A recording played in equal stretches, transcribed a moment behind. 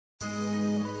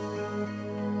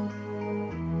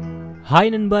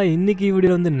Hi நண்பா, இன்னைக்கு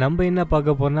வீடியோவில் வந்து நம்ம என்ன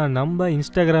பார்க்க போறோம்னா, நம்ம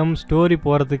இன்ஸ்டாகிராம் ஸ்டோரி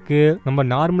போகிறதுக்கு நம்ம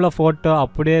நார்மலாக ஃபோட்டோ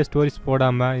அப்படியே ஸ்டோரிஸ்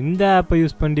போடாமல் இந்த ஆப்பை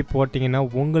யூஸ் பண்ணி போட்டிங்கன்னா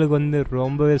உங்களுக்கு வந்து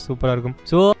ரொம்பவே சூப்பராக இருக்கும்.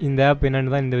 ஸோ இந்த ஆப்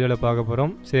என்னென்னு தான் இந்த வீடியோவில் பார்க்க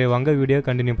போகிறோம். சரி வாங்க வீடியோ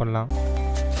கண்டினியூ பண்ணலாம்.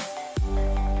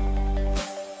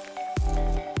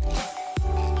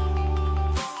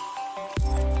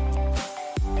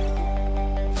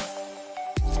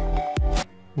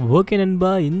 ஓகே நண்பா,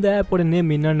 இந்த ஆப்போட நேம்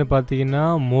என்னன்னு பார்த்தீங்கன்னா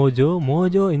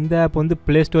மோஜோ. இந்த ஆப் வந்து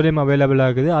ப்ளே ஸ்டோர்லேயும் அவைலபிள்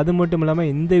ஆகுது. அது மட்டும்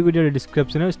இல்லாமல் இந்த வீடியோட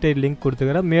டிஸ்கிரிப்ஷனில் ஸ்ட்ரெயிட் லிங்க்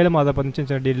கொடுத்துக்கிறேன். மேலும் அதை பற்றி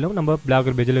டீட்டெயிலும் நம்ம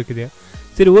பிளாகர் பேஜில் இருக்குது.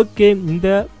 சரி ஓகே,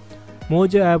 இந்த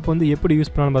மோஜோ ஆப் வந்து எப்படி யூஸ்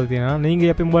பண்ணலாம்னு பார்த்தீங்கன்னா, நீங்கள்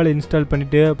எப்பயும் போல் இன்ஸ்டால்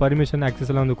பண்ணிவிட்டு பர்மிஷன்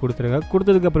ஆக்சஸ் எல்லாம் வந்து கொடுத்துருங்க.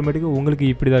 கொடுத்ததுக்கு அப்புறமேட்டுக்கு உங்களுக்கு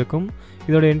இப்படி தான் இருக்கும்.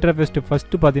 இதோட இன்டர்ஃபேஸ்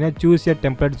ஃபஸ்ட்டு பார்த்தீங்கன்னா சூஸ் ஏ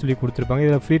டெம்ப்ளேட் சொல்லி கொடுத்துருப்பாங்க.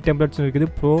 இதில் ஃப்ரீ டெம்ப்ளேட்ஸும் இருக்குது,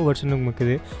 ப்ரோ வெர்ஷனும்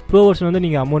இருக்குது. ப்ரோ வெர்ஷன் வந்து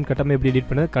நீங்கள் அமௌண்ட் கட்டாமல் எப்படி எடிட்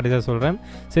பண்ணது கடைசியாக சொல்கிறேன்.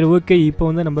 சரி ஓகே, இப்போ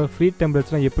வந்து நம்ம ஃப்ரீ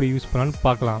டெம்ப்ளேட்ஸ்லாம் எப்படி யூஸ் பண்ணலான்னு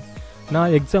பார்க்கலாம்.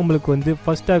 நான் எக்ஸாம்பிளுக்கு வந்து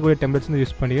ஃபஸ்ட்டாக கூட டெம்ப்ளேட்ஸ் வந்து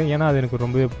யூஸ் பண்ணிக்கிறேன். ஏன்னா அது எனக்கு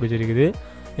ரொம்பவே பிடிச்சிருக்குது,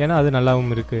 ஏன்னா அது நல்லாவும்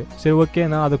இருக்குது. சரி ஓகே,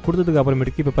 நான் அதை கொடுத்ததுக்கு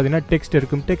அப்புறமேட்டுக்கு இப்போ பார்த்தீங்கன்னா டெக்ஸ்ட்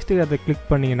இருக்கும். டெக்ஸ்ட்டு அதை கிளிக்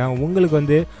பண்ணிங்கன்னா உங்களுக்கு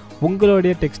வந்து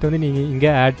உங்களுடைய டெக்ஸ்ட் வந்து நீங்கள் இங்கே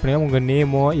ஆட் பண்ணிக்கலாம். உங்கள்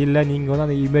நேமோ இல்லை நீங்கள் வந்து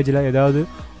அந்த இமேஜில் ஏதாவது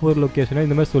ஒரு லொக்கேஷனோ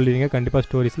இந்த மாதிரி சொல்லிடுங்க கண்டிப்பாக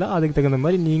ஸ்டோரிஸில். அதுக்கு தகுந்த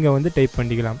மாதிரி நீங்கள் வந்து டைப்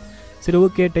பண்ணிக்கலாம். சரி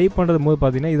ஓகே, டைப் பண்ணுறது போது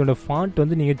பார்த்தீங்கன்னா இதோட ஃபாண்ட்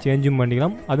வந்து நீங்கள் சேஞ்சும்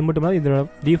பண்ணிக்கலாம். அது மட்டும் இல்லாமல் இதோட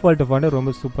டிஃபால்ட் ஃபாண்ட்டு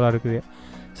ரொம்ப சூப்பராக இருக்குது.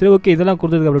 சரி ஓகே, இதெல்லாம்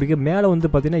கொடுத்ததுக்கு அப்புறம் மேலே வந்து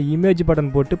பார்த்தீங்கன்னா இமேஜ் பட்டன்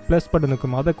போட்டு ப்ளஸ் பட்டன்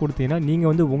இருக்கும். அதை கொடுத்தீங்கன்னா நீங்கள்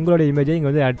வந்து உங்களோட இமேஜை இங்கே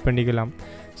வந்து ஆட் பண்ணிக்கலாம்.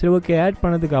 சரி ஓகே, ஆட்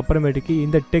பண்ணதுக்கு அப்புறமேட்டுக்கு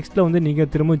இந்த டெக்ஸ்ட்டில் வந்து நீங்கள்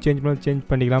திரும்பவும் சேஞ்ச்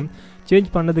பண்ணிக்கலாம். சேஞ்ச்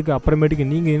பண்ணதுக்கு அப்புறமேட்டுக்கு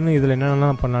நீங்கள் இன்னும் இதில்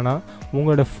என்னென்னலாம் பண்ணலான்னா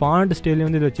உங்களோட ஃபாண்ட் ஸ்டைலையும்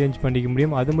வந்து இதில் சேஞ்ச் பண்ணிக்க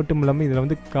முடியும். அது மட்டும் இல்லாமல் இதில்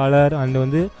வந்து கலர் அண்ட்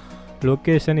வந்து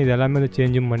லொக்கேஷன் இது எல்லாமே வந்து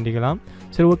சேஞ்சும் பண்ணிக்கலாம்.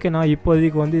 சரி ஓகே, நான்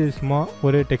இப்போதைக்கு வந்து சும்மா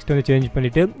ஒரு டெக்ஸ்ட் வந்து சேஞ்ச்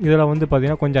பண்ணிவிட்டு இதில் வந்து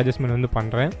பார்த்தீங்கன்னா கொஞ்சம் அட்ஜஸ்ட்மெண்ட் வந்து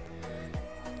பண்ணுறேன்.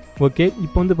 ஓகே,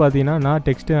 இப்போ வந்து பார்த்தீங்கன்னா நான்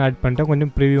டெக்ஸ்ட்டு ஆட் பண்ணிட்டேன்.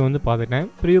 கொஞ்சம் ப்ரிவியூ வந்து பார்த்துட்டேன்.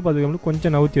 ப்ரிவியூ பார்த்துக்கணும்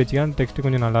கொஞ்சம் நகர்த்தி வச்சுக்கலாம். டெக்ஸ்ட்டு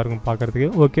கொஞ்சம் நல்லாயிருக்கும் பார்க்குறதுக்கு.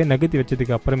 ஓகே, நகர்த்தி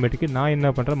வச்சதுக்கு அப்புறமேட்டுக்கு நான் என்ன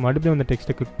பண்ணுறேன், மறுபடியும் அந்த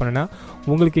டெக்ஸ்ட்டை கிளிக் பண்ணேன்னா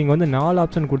உங்களுக்கு இங்கே வந்து 4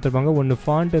 ஆப்ஷன் கொடுத்துருப்பாங்க. ஒன்று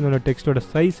ஃபாண்ட், என்னோட டெக்ஸ்ட்டோட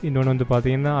சைஸ், இன்னொன்று வந்து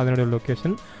பார்த்தீங்கன்னா அதனோட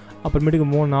லொக்கேஷன், அப்புறமேட்டுக்கு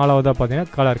 4ஆவதாக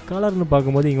பார்த்தீங்கன்னா கலர்னு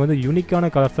பார்க்கும்போது இங்கே வந்து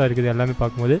யூனிக்கான கலர்ஸாக இருக்குது. எல்லாமே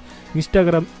பார்க்கும்போது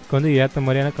இன்ஸ்டாகிராமுக்கு வந்து ஏற்ற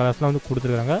மாதிரியான கலர்ஸ்லாம் வந்து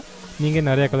கொடுத்துருக்காங்க. நீங்கள்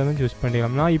நிறையா கலர் வந்து சூஸ்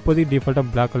பண்ணிக்கலாம். நான் இப்போதைக்கு டிஃபால்ட்டாக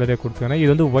பிளாக் கலரே கொடுத்துருக்கேன்.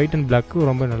 இது வந்து ஒயிட் அண்ட் பிளாக்கு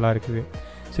ரொம்ப நல்லா இருக்குது.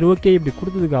 சரி ஓகே, இப்படி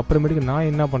கொடுத்ததுக்கு அப்புறமேட்டுக்கு நான்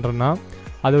என்ன பண்ணுறேன்னா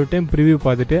அதோட டைம் ப்ரிவியூ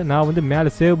பார்த்துட்டு நான் வந்து மேலே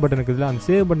சேவ் பட்டன் இருக்குதுல்ல, அந்த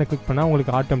சேவ் பட்டனை கிளிக் பண்ணால்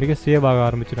உங்களுக்கு ஆட்டோமேட்டிக்காக சேவ் ஆக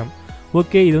ஆரம்பிச்சிடும்.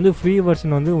 ஓகே, இது வந்து ஃப்ரீ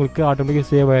வெர்ஷன் வந்து உங்களுக்கு ஆட்டோமேட்டிக்காக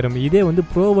சேவ் ஆகிடும். இதே வந்து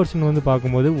ப்ரோ வெர்ஷன் வந்து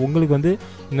பார்க்கும்போது உங்களுக்கு வந்து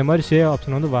இந்த மாதிரி சேவ்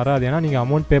ஆப்ஷன் வந்து வராது. ஏன்னா நீங்கள்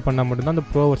அமௌண்ட் பே பண்ணால் மட்டும்தான் அந்த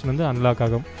ப்ரோ வெர்ஷன் வந்து அன்லாக்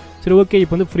ஆகும். சரி ஓகே,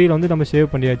 இப்போ வந்து ஃப்ரீயில் வந்து நம்ம சேவ்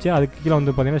பண்ணியாச்சு. அதுக்கு கீழே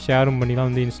வந்து பார்த்தீங்கன்னா ஷேரும்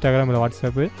பண்ணிக்கலாம் வந்து இன்ஸ்டாகிராம் இல்லை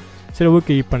வாட்ஸ்அப்பு. சரி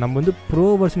ஓகே, இப்போ நம்ம வந்து ப்ரோ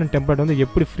வெர்ஷன் டெம்ப்ளேட் வந்து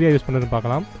எப்படி ஃப்ரீயாக யூஸ் பண்ணுறதுன்னு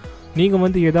பார்க்கலாம். நீங்கள்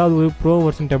வந்து ஏதாவது ஒரு ப்ரோ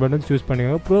வெர்ஷன் டேப்லெட் வந்து சூஸ்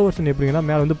பண்ணிக்கோங்க. ப்ரோ வெர்ஷன் எப்படிங்கன்னா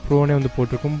மேலே வந்து ப்ரோனே வந்து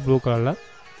போட்டிருக்கும் ப்ளூ கலரில்.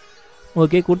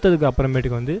 ஓகே, கொடுத்ததுக்கு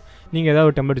அப்புறமேட்டுக்கு வந்து நீங்கள் ஏதாவது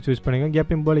ஒரு டெம்ப்ளேட் சூஸ் பண்ணிக்கோங்க.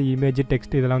 எப்பயும் போல் இமேஜ்,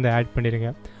 டெக்ஸ்ட் இதெல்லாம் வந்து ஆட் பண்ணிடுங்க.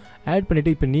 ஆட்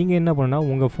பண்ணிவிட்டு இப்போ நீங்கள் என்ன பண்ணால்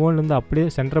உங்கள் ஃபோன்லேருந்து அப்படியே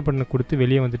சென்டர் பட்டனை கொடுத்து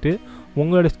வெளியே வந்துட்டு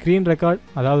உங்களோட ஸ்க்ரீன் ரெக்கார்ட்,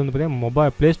 அதாவது வந்து பார்த்தீங்கன்னா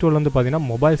ப்ளே ஸ்டோரில் வந்து பார்த்தீங்கன்னா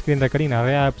மொபைல் ஸ்க்ரீன் ரெக்கார்டிங்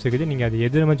நிறையா ஆப்ஸ் இருக்குது. நீங்கள் அது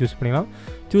எதுவுமே சூஸ் பண்ணிக்கலாம்.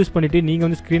 சூஸ் பண்ணிவிட்டு நீங்கள்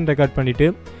வந்து ஸ்க்ரீன் ரெக்கார்ட் பண்ணிவிட்டு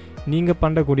நீங்கள்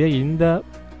பண்ணக்கூடிய இந்த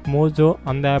மோஜோ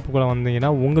அந்த ஆப்புக்குள்ளே வந்தீங்கன்னா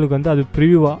உங்களுக்கு வந்து அது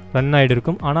ப்ரிவியூவாக ரன் ஆகிட்டு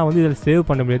இருக்கும். ஆனால் வந்து இதில் சேவ்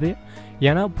பண்ண முடியாது.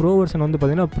 ஏன்னா ப்ரோ வெர்ஷன் வந்து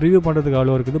பார்த்திங்கன்னா ப்ரிவியூ பண்ணுறதுக்கு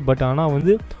அவ்வளோ இருக்குது. பட் ஆனால்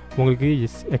வந்து உங்களுக்கு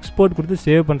எக்ஸ்போர்ட் கொடுத்து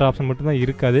சேவ் பண்ணுற ஆப்ஷன் மட்டும்தான்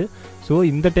இருக்காது. ஸோ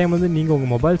இந்த டைம் வந்து நீங்கள்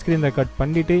உங்கள் மொபைல் ஸ்க்ரீன் ரெக்கார்ட்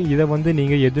பண்ணிவிட்டு இதை வந்து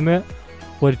நீங்கள் எதுவுமே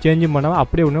ஒரு சேஞ்சும் பண்ணாமல்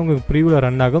அப்படியே ஒன்று உங்களுக்கு ப்ரிவியூவில்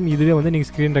ரன் ஆகும். இதுவே வந்து நீங்கள்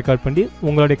ஸ்க்ரீன் ரெக்கார்ட் பண்ணி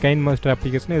உங்களுடைய கைன் மாஸ்டர்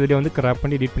அப்ளிகேஷனை இதிலே வந்து கிராப்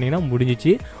பண்ணி எடிட் பண்ணிங்கன்னா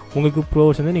முடிஞ்சிச்சு. உங்களுக்கு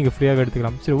ப்ரோஸ் வந்து நீங்கள் ஃப்ரீயாக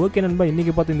எடுத்துக்கலாம். சரி ஓகே நண்பா,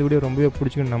 இன்றைக்கி பார்த்து இந்த வீடியோ ரொம்பவே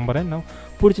பிடிச்சின்னு நம்புறேன். நான்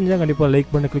பிடிச்சிருந்தா கண்டிப்பாக லைக்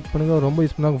பண்ணி கிளிக் பண்ணுங்கள். ரொம்ப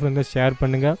யூஸ் பண்ணால் உங்கள் ஃப்ரெண்ட்ஸ் ஷேர்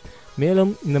பண்ணுங்கள்.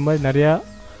 மேலும் இந்த மாதிரி நிறையா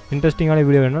இன்ட்ரெஸ்டிங்கான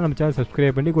வீடியோ வேணும்னா நம்ம சேனல்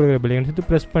சப்ஸ்கிரைப் பண்ணி கொடுக்குற பெல் ஐக்கனை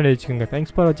ப்ரெஸ் பண்ணி வச்சுக்கோங்க.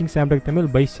 தேங்க்ஸ் ஃபார் வாட்சிங் சாம் டெக்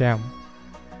தமிழ் பை சாம்.